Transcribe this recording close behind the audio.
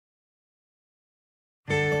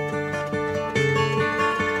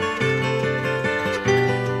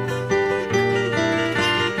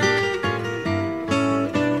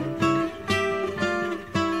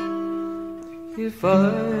If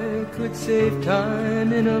I could save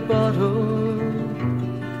time in a bottle,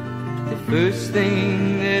 the first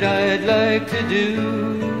thing that I'd like to do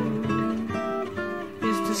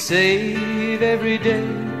is to save every day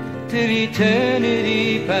till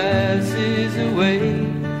eternity passes away,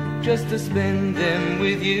 just to spend them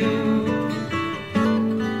with you.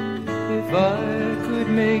 If I could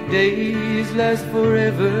make days last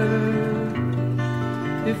forever,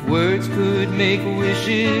 if words could make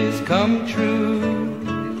wishes come true,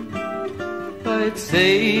 I'd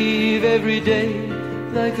save every day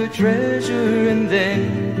like a treasure, and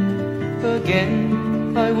then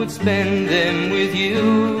again I would spend them with you.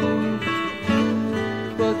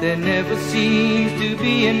 But there never seems to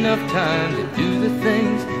be enough time to do the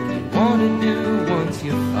things you want to do once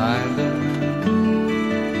you find them.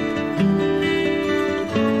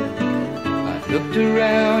 I've looked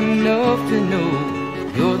around enough to know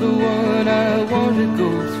you're the one I want to go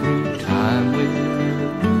through time with.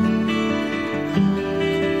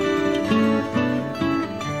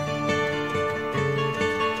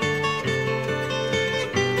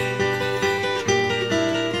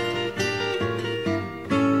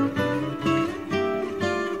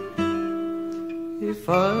 If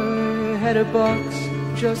I had a box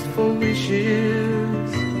just for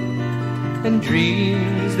wishes and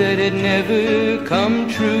dreams that had never come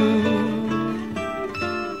true,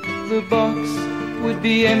 the box would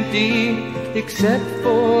be empty except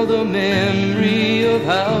for the memory of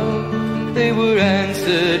how they were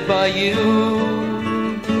answered by you.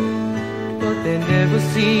 But there never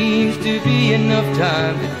seems to be enough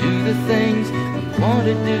time to do the things you want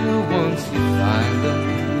to do once you find them.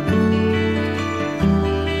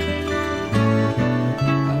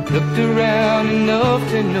 I've looked around enough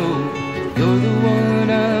to know you're the one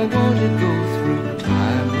I want to